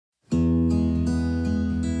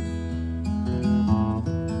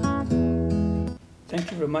Thank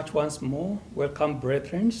you very much once more. Welcome,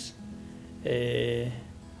 brethren,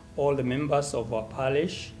 all the members of our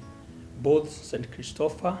parish, both St.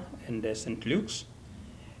 Christopher and St. Luke's.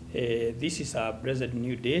 This is a blessed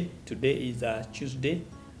new day. Today is Tuesday,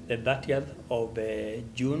 the 30th of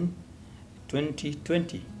June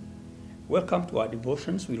 2020. Welcome to our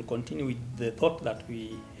devotions. We'll continue with the thought that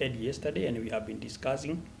we had yesterday, and we have been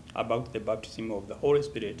discussing about the baptism of the Holy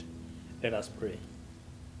Spirit. Let us pray.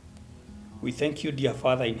 We thank you, dear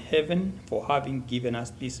Father in heaven, for having given us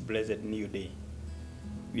this blessed new day.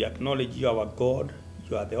 We acknowledge you, our God.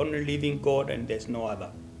 You are the only living God, and there's no other.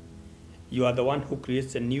 You are the one who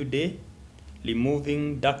creates a new day,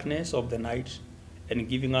 removing darkness of the night and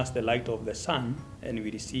giving us the light of the sun, and we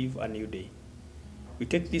receive a new day. We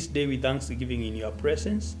take this day with thanksgiving in your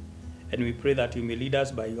presence, and we pray that you may lead us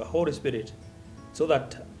by your Holy Spirit, so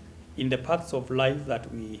that in the paths of life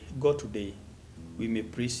that we go today, we may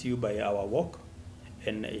praise you by our walk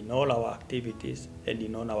and in all our activities and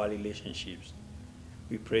in all our relationships.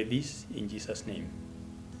 We pray this in Jesus' name.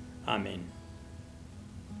 Amen.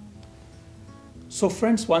 So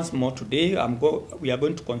friends, once more today, we are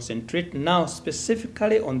going to concentrate now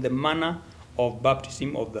specifically on the manner of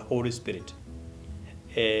baptism of the Holy Spirit.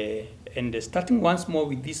 And starting once more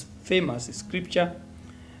with this famous scripture,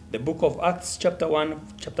 the book of Acts chapter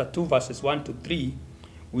 2, verses 1 to 3,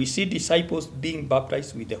 we see disciples being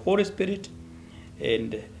baptized with the Holy Spirit,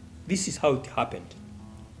 and this is how it happened.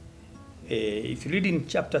 If you read in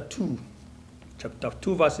chapter 2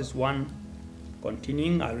 verses 1,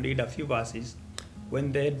 continuing, I'll read a few verses.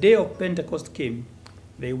 When the day of Pentecost came,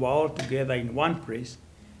 they were all together in one place.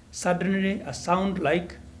 Suddenly a sound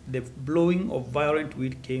like the blowing of violent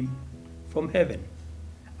wind came from heaven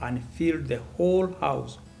and filled the whole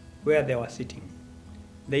house where they were sitting.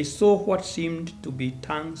 They saw what seemed to be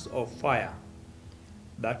tongues of fire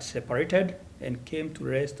that separated and came to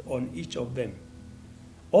rest on each of them.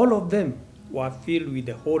 All of them were filled with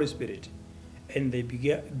the Holy Spirit, and they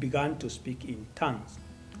began to speak in tongues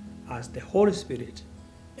as the Holy Spirit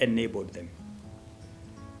enabled them.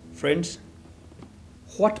 Friends,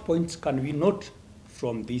 what points can we note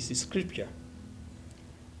from this scripture?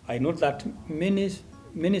 I note that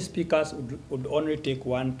many speakers would only take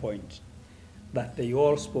one point, that they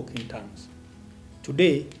all spoke in tongues.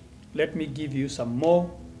 Today, let me give you some more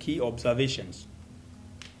key observations.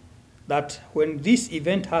 That when this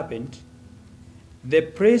event happened, the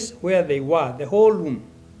place where they were, the whole room,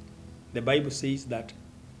 the Bible says that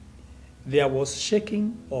there was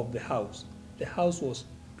shaking of the house. The house was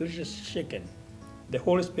just shaken. The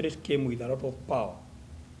Holy Spirit came with a lot of power.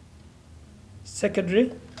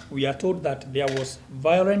 Secondly, we are told that there was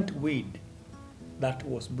violent wind that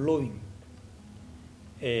was blowing.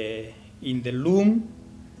 In the loom,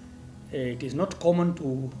 it is not common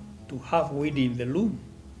to have wind in the loom.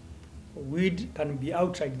 Wind can be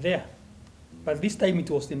outside there. But this time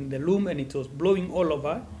it was in the loom and it was blowing all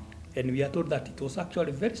over, and we are told that it was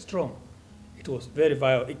actually very strong. It was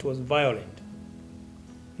violent.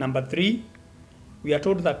 Number 3, we are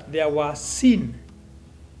told that there were seen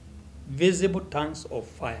visible tongues of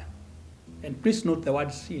fire. And please note the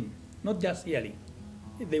word seen, not just hearing.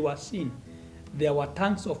 They were seen. There were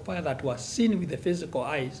tongues of fire that were seen with the physical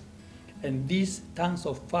eyes, and these tongues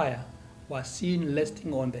of fire were seen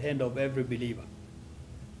resting on the hand of every believer.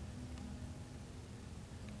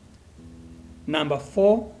 Number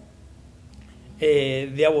 4,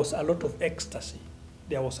 there was a lot of ecstasy.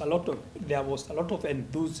 There was a lot of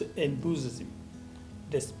enthusiasm.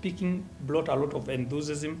 The speaking brought a lot of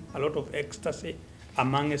enthusiasm, a lot of ecstasy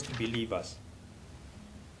amongst believers.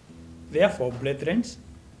 Therefore, brethren,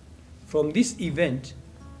 from this event,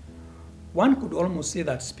 one could almost say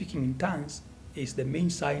that speaking in tongues is the main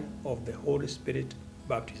sign of the Holy Spirit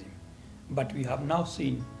baptism. But we have now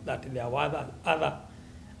seen that there were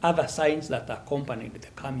other signs that accompanied the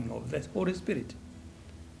coming of the Holy Spirit.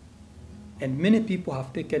 And many people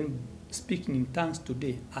have taken speaking in tongues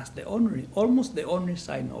today as almost the only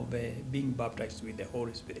sign of being baptized with the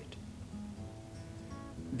Holy Spirit.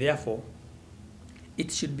 Therefore,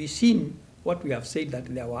 it should be seen what we have said, that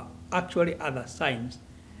there were actually other signs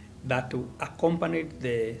that accompanied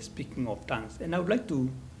the speaking of tongues. And I would like to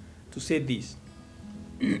say this.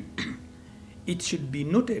 It should be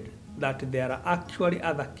noted that there are actually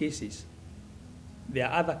other cases. There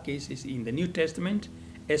are other cases in the New Testament,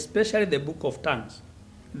 especially the book of tongues,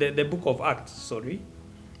 the book of Acts,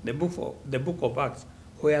 the book of Acts,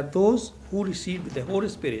 where those who received the Holy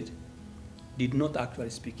Spirit did not actually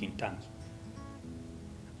speak in tongues.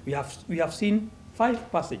 We have seen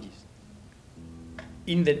 5 passages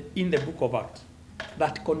in the book of Acts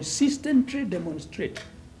that consistently demonstrate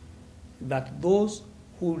that those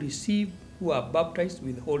who are baptized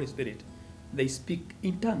with the Holy Spirit, they speak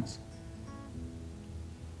in tongues.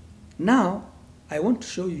 Now, I want to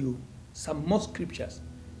show you some more scriptures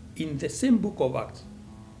in the same book of Acts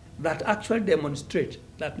that actually demonstrate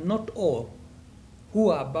that not all who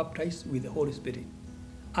are baptized with the Holy Spirit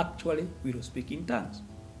actually will speak in tongues.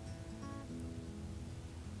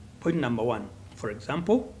 Point number 1, for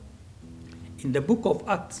example, in the book of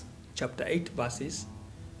Acts, chapter 8, verses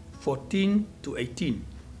 14 to 18,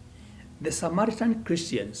 the Samaritan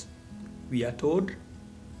Christians, we are told,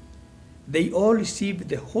 they all received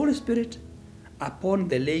the Holy Spirit upon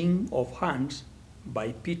the laying of hands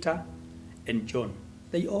by Peter and John.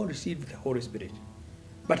 They all received the Holy Spirit.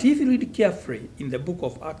 But if you read carefully in the book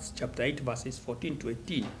of Acts, chapter 8, verses 14 to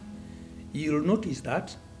 18, you'll notice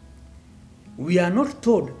that we are not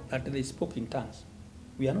told that they spoke in tongues.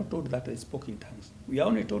 We are not told that they spoke in tongues. We are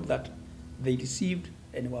only told that they received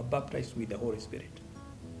and were baptized with the Holy Spirit.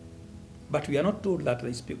 But we are not told that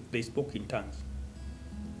they spoke in tongues.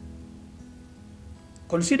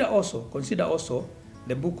 Consider also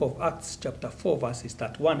the book of Acts, chapter 4, verses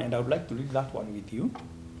 31, and I would like to read that one with you.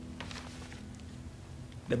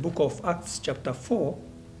 The book of Acts, chapter 4,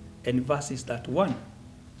 and verses 31.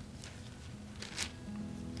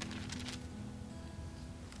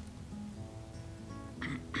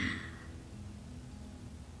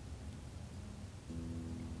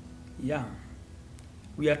 Yeah,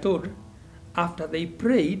 we are told, after they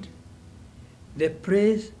prayed, the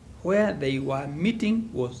place where they were meeting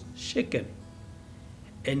was shaken,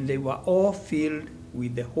 and they were all filled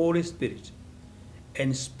with the Holy Spirit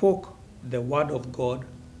and spoke the word of God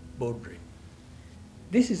boldly.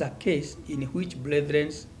 This is a case in which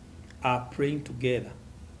brethren are praying together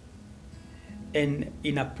and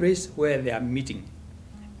in a place where they are meeting,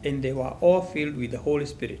 and they were all filled with the Holy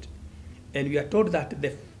Spirit. And we are told that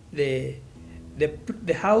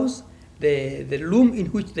the house, the room in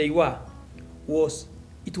which they were, was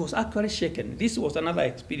actually shaken. This was another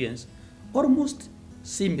experience almost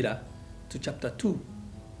similar to chapter 2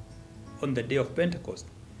 on the day of Pentecost.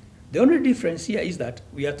 The only difference here is that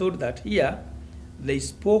we are told that here they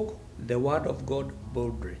spoke the word of God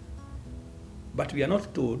boldly, but we are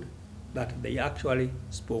not told that they actually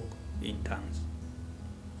spoke in tongues.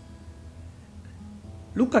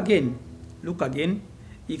 Look again.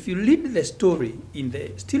 If you read the story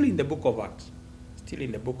still in the book of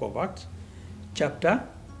Acts, chapter,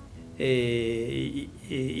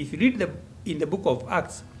 if you read in the book of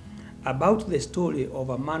Acts about the story of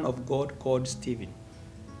a man of God called Stephen.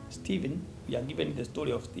 We are given the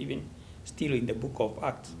story of Stephen still in the book of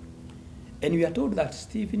Acts. And we are told that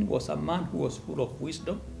Stephen was a man who was full of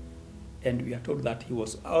wisdom, and we are told that he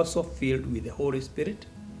was also filled with the Holy Spirit.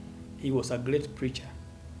 He was a great preacher.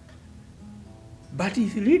 But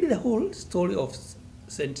if you read the whole story of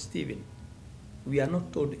St. Stephen, we are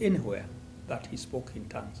not told anywhere that he spoke in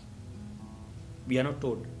tongues. We are not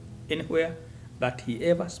told anywhere that he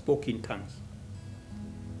ever spoke in tongues.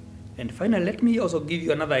 And finally, let me also give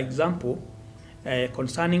you another example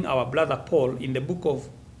concerning our brother Paul in the book of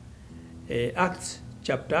Acts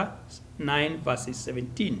chapter 9, verses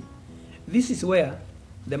 17. This is where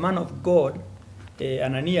the man of God,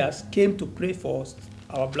 Ananias, came to pray for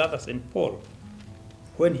our brother St. Paul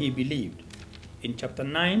when he believed. In chapter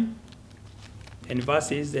 9 and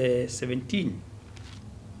verses 17.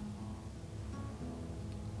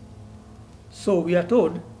 So we are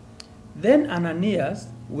told, then Ananias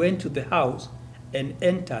went to the house and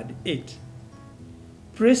entered it.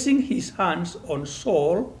 Pressing his hands on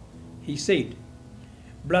Saul, he said,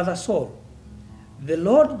 Brother Saul, the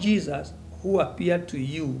Lord Jesus, who appeared to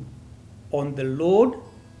you on the road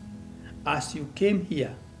as you came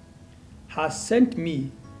here, has sent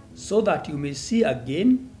me so that you may see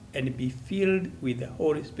again and be filled with the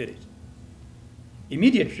Holy Spirit.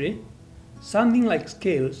 Immediately, something like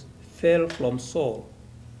scales fell from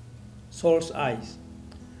Saul's eyes,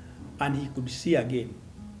 and he could see again.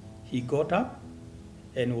 He got up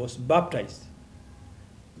and was baptized.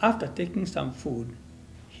 After taking some food,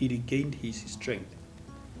 he regained his strength.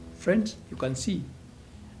 Friends, you can see,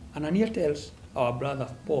 Ananias tells our brother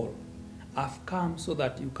Paul, I've come so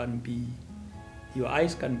that your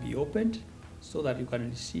eyes can be opened, so that you can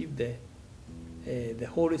receive the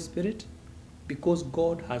Holy Spirit, because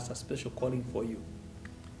God has a special calling for you.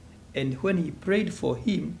 And when he prayed for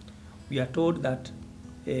him, we are told that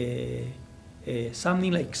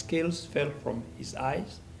something like scales fell from his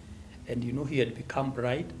eyes, and he had become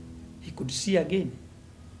bright. He could see again.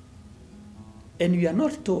 And we are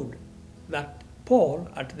not told that Paul,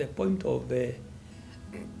 at the point of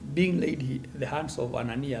being laid the hands of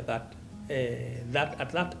Ananias, that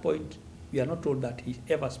at that point we are not told that he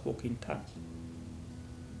ever spoke in tongues.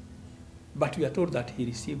 But we are told that he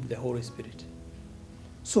received the Holy Spirit.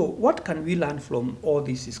 So what can we learn from all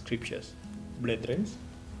these scriptures, brethren?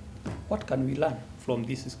 What can we learn from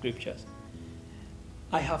these scriptures?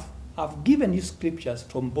 I've given you scriptures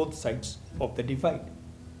from both sides of the divide.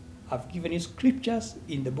 I've given you scriptures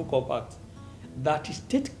in the book of Acts that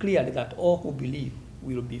state clearly that all who believe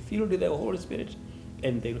will be filled with the Holy Spirit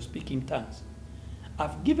and they will speak in tongues.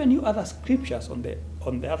 I've given you other scriptures on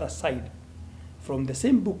the other side from the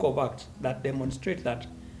same book of Acts that demonstrate that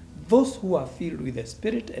those who are filled with the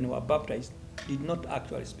Spirit and were baptized did not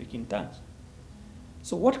actually speak in tongues.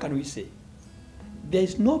 So what can we say? There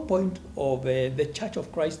is no point of the Church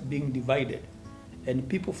of Christ being divided and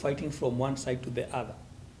people fighting from one side to the other.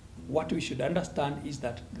 What we should understand is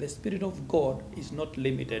that the Spirit of God is not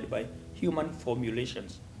limited by human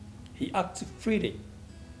formulations. He acts freely.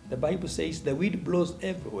 The Bible says the wind blows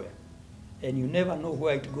everywhere, and you never know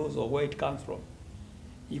where it goes or where it comes from.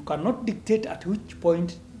 You cannot dictate at which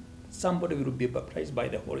point somebody will be baptized by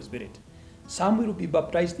the Holy Spirit. Some will be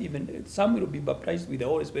baptized with the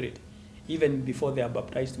Holy Spirit even before they are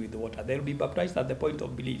baptized with water. They will be baptized at the point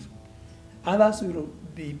of belief. Others will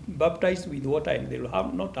be baptized with water and they will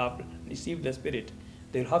not have received the Spirit.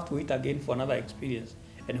 They will have to wait again for another experience.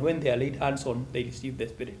 And when they are laid hands on, they receive the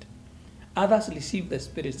Spirit. Others receive the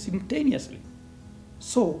Spirit simultaneously.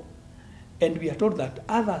 So, and we are told that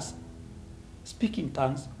others speak in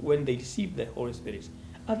tongues when they receive the Holy Spirit.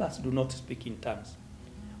 Others do not speak in tongues.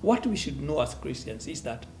 What we should know as Christians is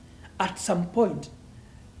that at some point,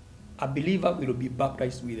 a believer will be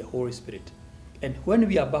baptized with the Holy Spirit. And when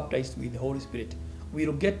we are baptized with the Holy Spirit, we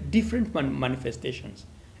will get different manifestations.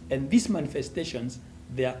 And these manifestations,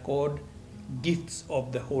 they are called gifts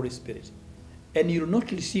of the Holy Spirit. And you will not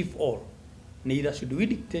receive all. Neither should we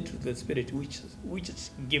dictate to the Spirit which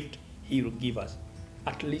gift he will give us.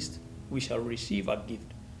 At least we shall receive a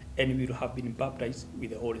gift, and we will have been baptized with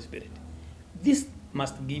the Holy Spirit. This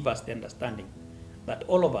must give us the understanding that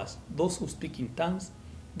all of us, those who speak in tongues,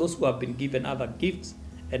 those who have been given other gifts,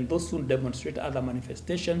 and those who demonstrate other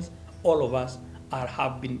manifestations, all of us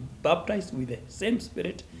have been baptized with the same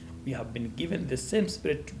Spirit. We have been given the same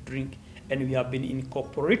Spirit to drink, and we have been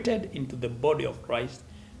incorporated into the body of Christ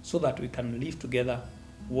so that we can live together,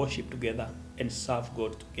 worship together, and serve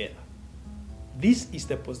God together. This is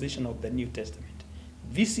the position of the New Testament.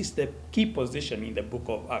 This is the key position in the book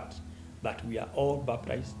of Acts, that we are all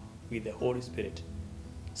baptized with the Holy Spirit.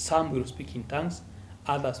 Some will speak in tongues,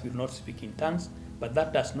 others will not speak in tongues, but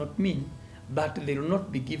that does not mean that they will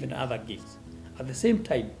not be given other gifts. At the same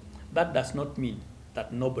time, that does not mean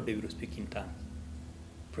that nobody will speak in tongues.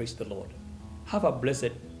 Praise the Lord. Have a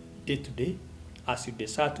blessed day today as you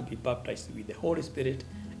desire to be baptized with the Holy Spirit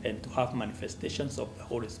and to have manifestations of the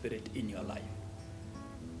Holy Spirit in your life.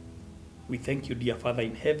 We thank you, dear Father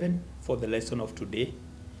in heaven, for the lesson of today.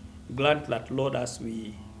 Grant that, Lord, as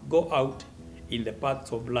we go out in the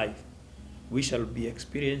paths of life, we shall be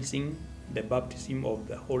experiencing the baptism of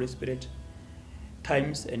the Holy Spirit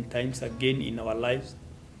times and times again in our lives,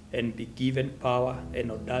 and be given power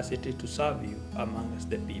and audacity to serve you amongst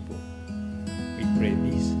the people. We pray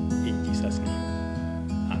this in Jesus' name.